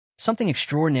Something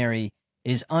extraordinary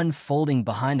is unfolding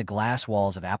behind the glass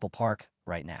walls of Apple Park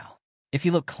right now. If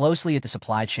you look closely at the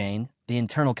supply chain, the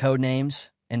internal code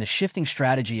names, and the shifting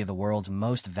strategy of the world's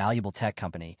most valuable tech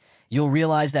company, you'll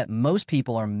realize that most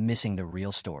people are missing the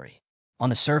real story.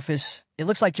 On the surface, it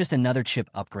looks like just another chip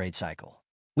upgrade cycle.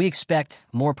 We expect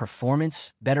more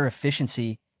performance, better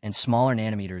efficiency, and smaller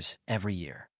nanometers every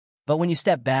year. But when you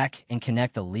step back and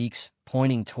connect the leaks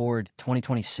pointing toward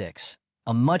 2026,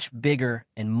 a much bigger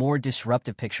and more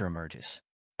disruptive picture emerges.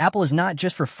 Apple is not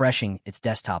just refreshing its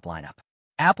desktop lineup.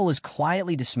 Apple is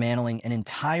quietly dismantling an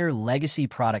entire legacy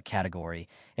product category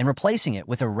and replacing it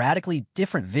with a radically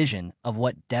different vision of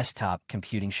what desktop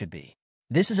computing should be.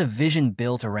 This is a vision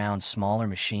built around smaller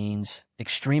machines,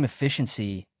 extreme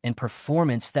efficiency, and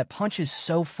performance that punches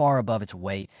so far above its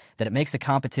weight that it makes the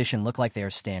competition look like they are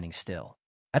standing still.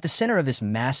 At the center of this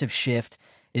massive shift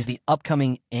is the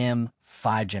upcoming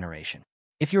M5 generation.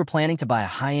 If you were planning to buy a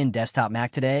high-end desktop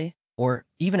Mac today, or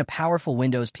even a powerful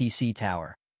Windows PC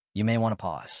tower, you may want to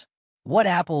pause. What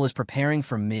Apple is preparing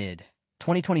for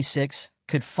mid-2026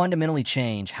 could fundamentally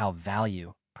change how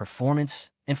value, performance,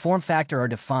 and form factor are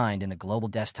defined in the global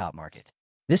desktop market.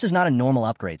 This is not a normal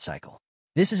upgrade cycle.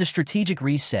 This is a strategic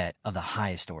reset of the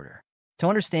highest order. To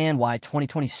understand why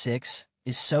 2026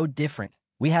 is so different,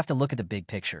 we have to look at the big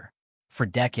picture. For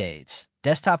decades,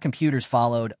 desktop computers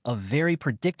followed a very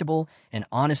predictable and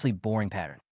honestly boring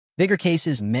pattern. Bigger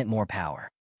cases meant more power.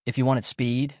 If you wanted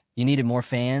speed, you needed more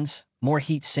fans, more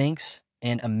heat sinks,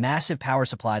 and a massive power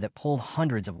supply that pulled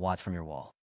hundreds of watts from your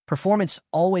wall. Performance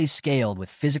always scaled with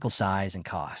physical size and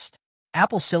cost.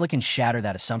 Apple Silicon shattered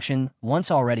that assumption once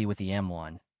already with the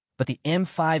M1, but the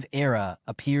M5 era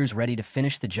appears ready to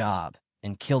finish the job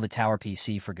and kill the tower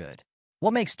PC for good.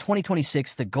 What makes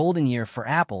 2026 the golden year for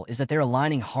Apple is that they're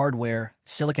aligning hardware,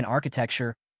 silicon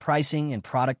architecture, pricing, and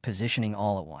product positioning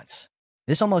all at once.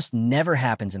 This almost never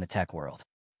happens in the tech world.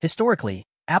 Historically,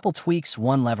 Apple tweaks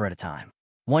one lever at a time.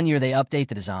 One year they update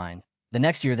the design, the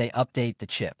next year they update the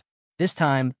chip. This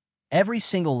time, every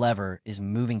single lever is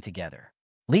moving together.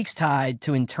 Leaks tied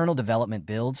to internal development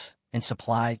builds and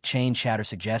supply chain chatter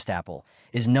suggest Apple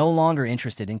is no longer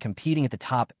interested in competing at the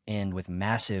top end with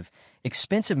massive,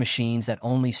 expensive machines that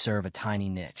only serve a tiny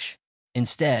niche.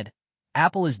 Instead,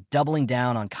 Apple is doubling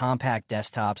down on compact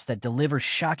desktops that deliver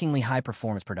shockingly high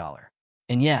performance per dollar.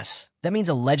 And yes, that means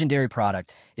a legendary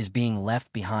product is being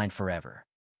left behind forever.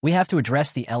 We have to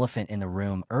address the elephant in the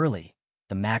room early,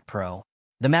 the Mac Pro.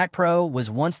 The Mac Pro was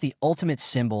once the ultimate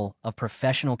symbol of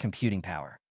professional computing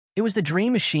power. It was the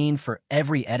dream machine for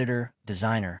every editor,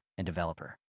 designer, and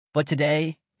developer. But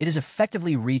today, it is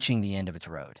effectively reaching the end of its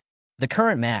road. The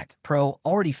current Mac Pro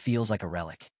already feels like a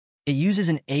relic. It uses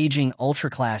an aging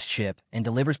ultra-class chip and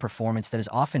delivers performance that is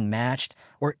often matched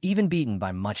or even beaten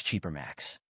by much cheaper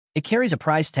Macs. It carries a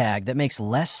price tag that makes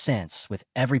less sense with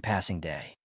every passing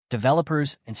day.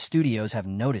 Developers and studios have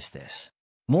noticed this.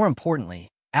 More importantly,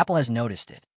 Apple has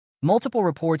noticed it. Multiple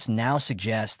reports now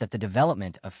suggest that the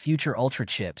development of future Ultra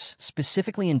chips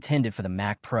specifically intended for the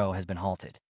Mac Pro has been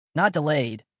halted. Not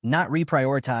delayed, not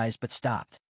reprioritized, but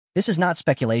stopped. This is not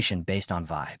speculation based on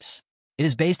vibes. It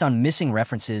is based on missing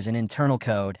references in internal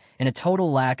code and a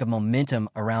total lack of momentum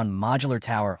around modular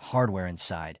tower hardware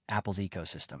inside Apple's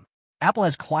ecosystem. Apple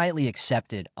has quietly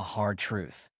accepted a hard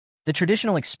truth. The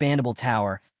traditional expandable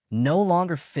tower no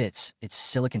longer fits its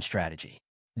silicon strategy.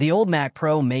 The old Mac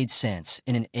Pro made sense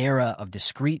in an era of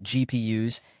discrete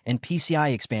GPUs and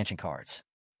PCI expansion cards.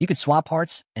 You could swap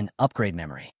parts and upgrade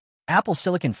memory. Apple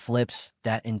Silicon flips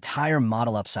that entire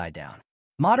model upside down.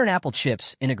 Modern Apple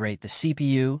chips integrate the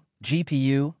CPU,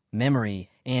 GPU, memory,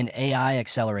 and AI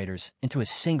accelerators into a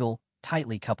single,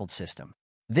 tightly coupled system.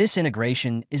 This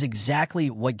integration is exactly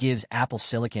what gives Apple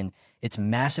Silicon its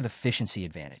massive efficiency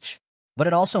advantage. But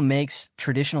it also makes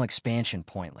traditional expansion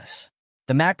pointless.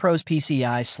 The Mac Pro's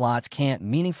PCI slots can't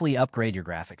meaningfully upgrade your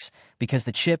graphics because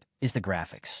the chip is the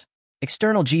graphics.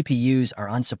 External GPUs are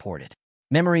unsupported.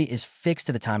 Memory is fixed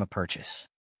to the time of purchase.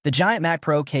 The giant Mac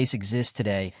Pro case exists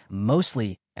today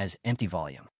mostly as empty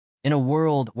volume. In a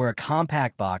world where a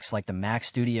compact box like the Mac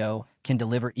Studio can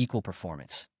deliver equal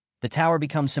performance, the tower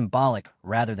becomes symbolic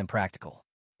rather than practical.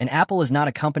 And Apple is not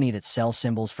a company that sells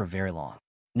symbols for very long.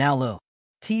 Now look,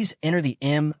 T's enter the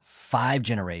M5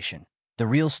 generation, the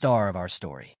real star of our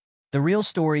story. The real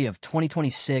story of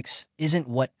 2026 isn't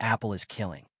what Apple is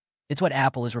killing. It's what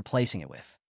Apple is replacing it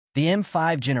with. The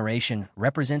M5 generation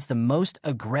represents the most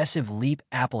aggressive leap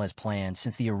Apple has planned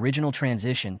since the original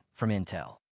transition from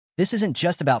Intel. This isn't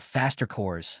just about faster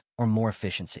cores or more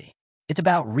efficiency. It's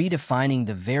about redefining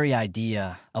the very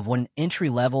idea of what an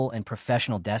entry-level and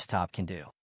professional desktop can do.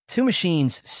 Two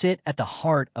machines sit at the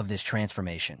heart of this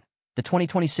transformation: the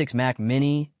 2026 Mac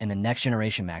Mini and the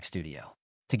next-generation Mac Studio.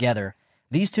 Together,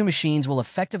 these two machines will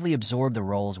effectively absorb the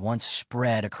roles once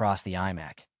spread across the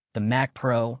iMac, the Mac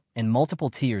Pro, and multiple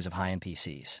tiers of high-end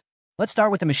PCs. Let's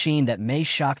start with the machine that may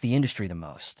shock the industry the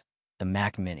most: the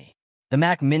Mac Mini. The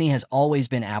Mac Mini has always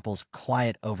been Apple's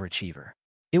quiet overachiever.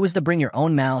 It was the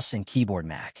bring-your-own mouse and keyboard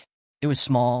Mac. It was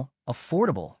small,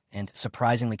 affordable, and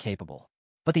surprisingly capable.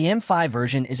 But the M5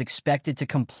 version is expected to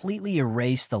completely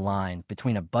erase the line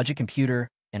between a budget computer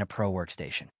and a pro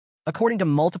workstation. According to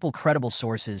multiple credible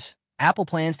sources, Apple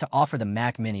plans to offer the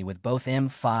Mac Mini with both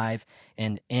M5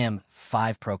 and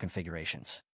M5 Pro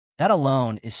configurations. That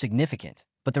alone is significant,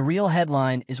 but the real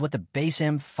headline is what the base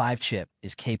M5 chip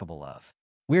is capable of.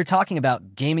 We are talking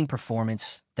about gaming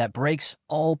performance that breaks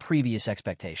all previous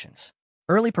expectations.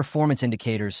 Early performance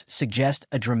indicators suggest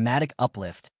a dramatic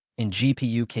uplift in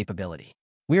GPU capability.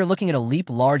 We are looking at a leap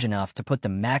large enough to put the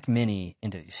Mac Mini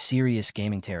into serious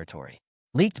gaming territory.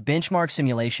 Leaked benchmark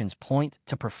simulations point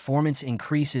to performance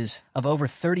increases of over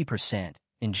 30%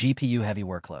 in GPU-heavy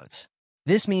workloads.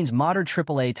 This means modern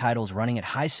AAA titles running at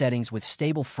high settings with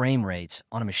stable frame rates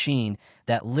on a machine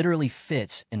that literally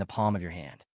fits in the palm of your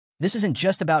hand. This isn't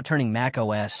just about turning Mac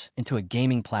OS into a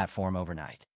gaming platform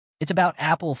overnight. It's about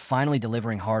Apple finally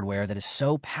delivering hardware that is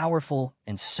so powerful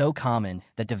and so common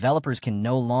that developers can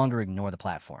no longer ignore the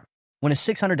platform. When a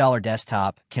 $600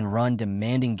 desktop can run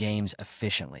demanding games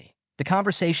efficiently, the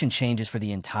conversation changes for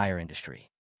the entire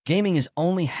industry. Gaming is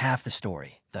only half the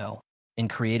story, though. In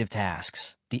creative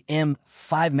tasks, the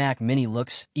M5 Mac Mini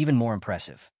looks even more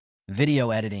impressive.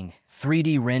 Video editing,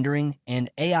 3D rendering,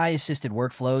 and AI-assisted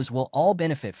workflows will all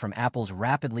benefit from Apple's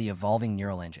rapidly evolving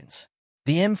neural engines.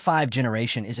 The M5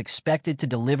 generation is expected to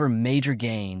deliver major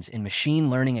gains in machine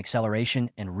learning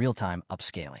acceleration and real-time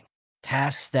upscaling.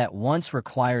 Tasks that once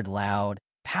required loud,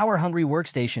 power-hungry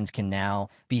workstations can now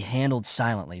be handled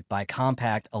silently by a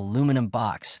compact aluminum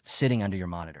box sitting under your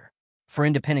monitor. For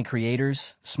independent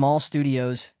creators, small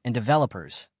studios, and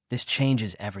developers, this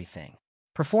changes everything.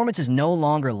 Performance is no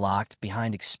longer locked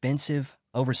behind expensive,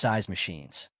 oversized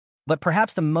machines. But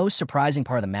perhaps the most surprising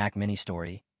part of the Mac Mini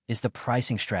story is the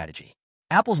pricing strategy.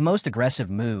 Apple's most aggressive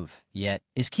move, yet,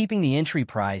 is keeping the entry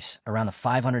price around the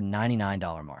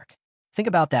 $599 mark. Think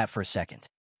about that for a second.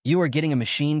 You are getting a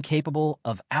machine capable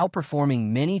of outperforming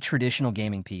many traditional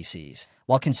gaming PCs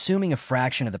while consuming a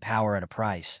fraction of the power at a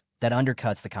price that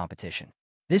undercuts the competition.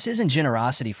 This isn't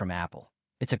generosity from Apple.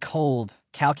 It's a cold,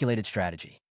 calculated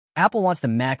strategy. Apple wants the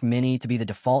Mac Mini to be the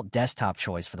default desktop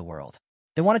choice for the world.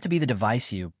 They want it to be the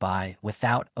device you buy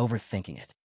without overthinking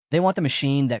it. They want the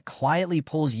machine that quietly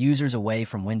pulls users away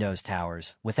from Windows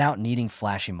towers without needing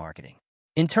flashy marketing.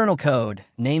 Internal code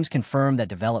names confirm that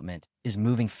development is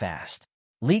moving fast.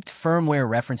 Leaked firmware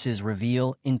references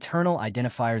reveal internal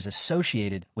identifiers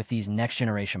associated with these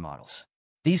next-generation models.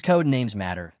 These code names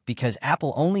matter because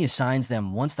Apple only assigns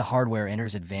them once the hardware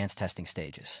enters advanced testing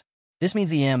stages. This means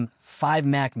the M5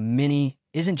 Mac Mini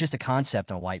isn't just a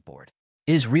concept on a whiteboard.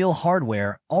 It is real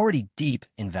hardware already deep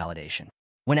in validation.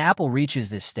 When Apple reaches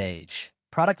this stage,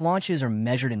 product launches are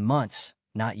measured in months,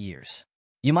 not years.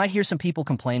 You might hear some people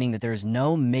complaining that there is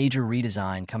no major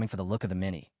redesign coming for the look of the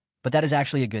Mini, but that is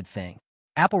actually a good thing.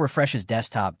 Apple refreshes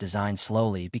desktop design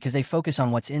slowly because they focus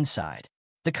on what's inside.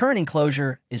 The current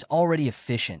enclosure is already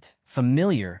efficient,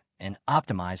 familiar, and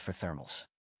optimized for thermals.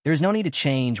 There is no need to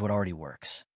change what already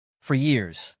works. For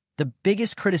years, the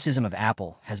biggest criticism of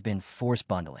Apple has been forced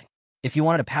bundling. If you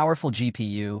wanted a powerful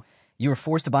GPU, you were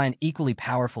forced to buy an equally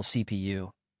powerful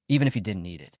CPU, even if you didn't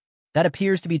need it. That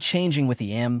appears to be changing with the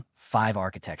M5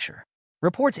 architecture.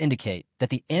 Reports indicate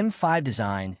that the M5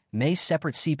 design may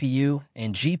separate CPU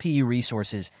and GPU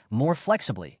resources more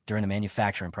flexibly during the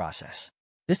manufacturing process.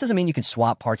 This doesn't mean you can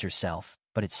swap parts yourself,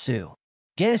 but it's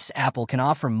guess Apple can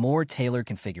offer more tailored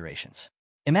configurations.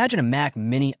 Imagine a Mac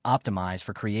Mini optimized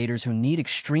for creators who need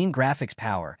extreme graphics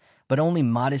power, but only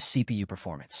modest CPU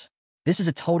performance. This is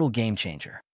a total game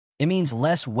changer. It means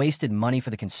less wasted money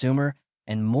for the consumer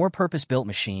and more purpose-built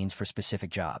machines for specific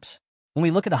jobs. When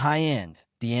we look at the high end,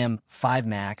 the M5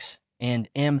 Max and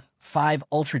M5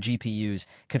 Ultra GPUs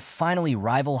could finally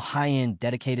rival high-end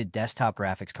dedicated desktop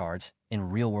graphics cards in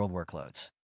real-world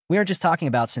workloads. We aren't just talking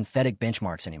about synthetic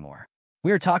benchmarks anymore.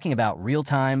 We are talking about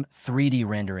real-time 3D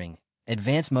rendering,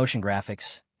 advanced motion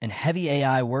graphics, and heavy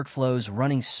AI workflows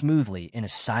running smoothly in a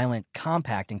silent,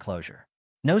 compact enclosure.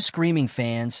 No screaming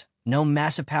fans, no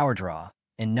massive power draw,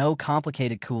 and no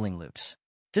complicated cooling loops.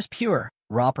 Just pure,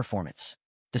 raw performance.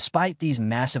 Despite these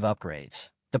massive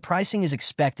upgrades, the pricing is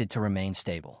expected to remain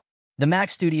stable. The Mac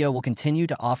Studio will continue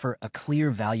to offer a clear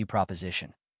value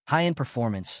proposition: high-end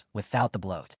performance without the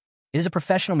bloat. It is a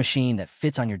professional machine that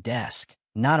fits on your desk,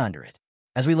 not under it.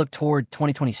 As we look toward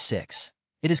 2026,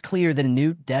 it is clear that a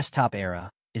new desktop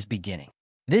era is beginning.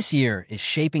 This year is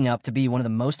shaping up to be one of the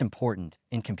most important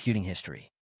in computing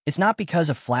history. It's not because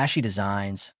of flashy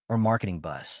designs or marketing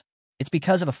buzz. It's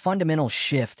because of a fundamental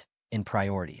shift in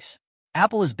priorities.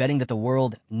 Apple is betting that the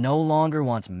world no longer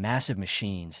wants massive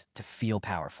machines to feel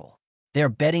powerful. They are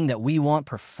betting that we want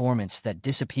performance that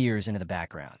disappears into the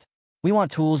background. We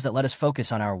want tools that let us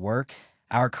focus on our work,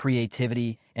 our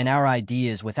creativity, and our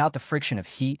ideas without the friction of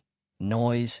heat,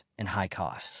 noise, and high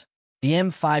costs. The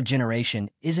M5 generation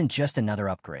isn't just another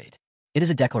upgrade. It is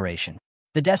a declaration.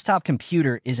 The desktop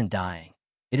computer isn't dying.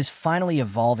 It is finally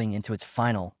evolving into its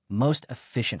final, most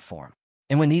efficient form.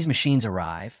 And when these machines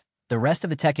arrive, the rest of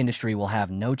the tech industry will have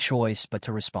no choice but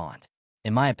to respond.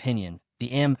 In my opinion, the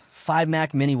M5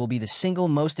 Mac Mini will be the single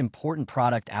most important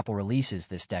product Apple releases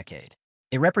this decade.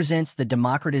 It represents the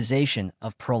democratization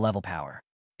of pro-level power.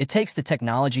 It takes the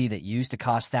technology that used to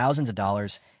cost thousands of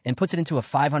dollars and puts it into a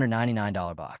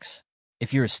 $599 box.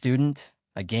 If you're a student,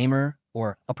 a gamer,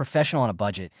 or a professional on a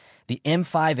budget, the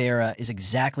M5 era is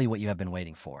exactly what you have been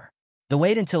waiting for. The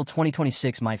wait until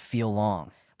 2026 might feel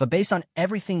long, but based on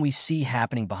everything we see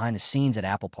happening behind the scenes at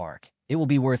Apple Park, it will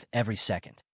be worth every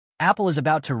second. Apple is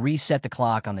about to reset the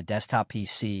clock on the desktop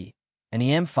PC, and the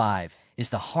M5 is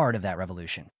the heart of that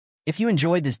revolution. If you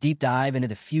enjoyed this deep dive into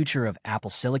the future of Apple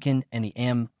Silicon and the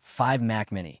M5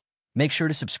 Mac Mini, make sure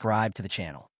to subscribe to the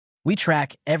channel. We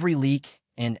track every leak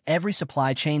and every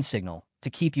supply chain signal to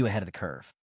keep you ahead of the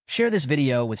curve. Share this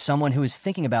video with someone who is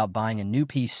thinking about buying a new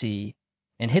PC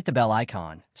and hit the bell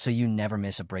icon so you never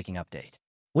miss a breaking update.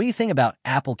 What do you think about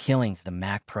Apple killing the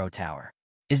Mac Pro Tower?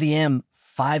 Is the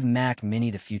M5 Mac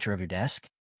Mini the future of your desk?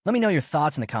 Let me know your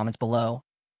thoughts in the comments below.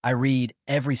 I read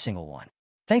every single one.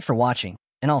 Thanks for watching,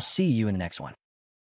 and I'll see you in the next one.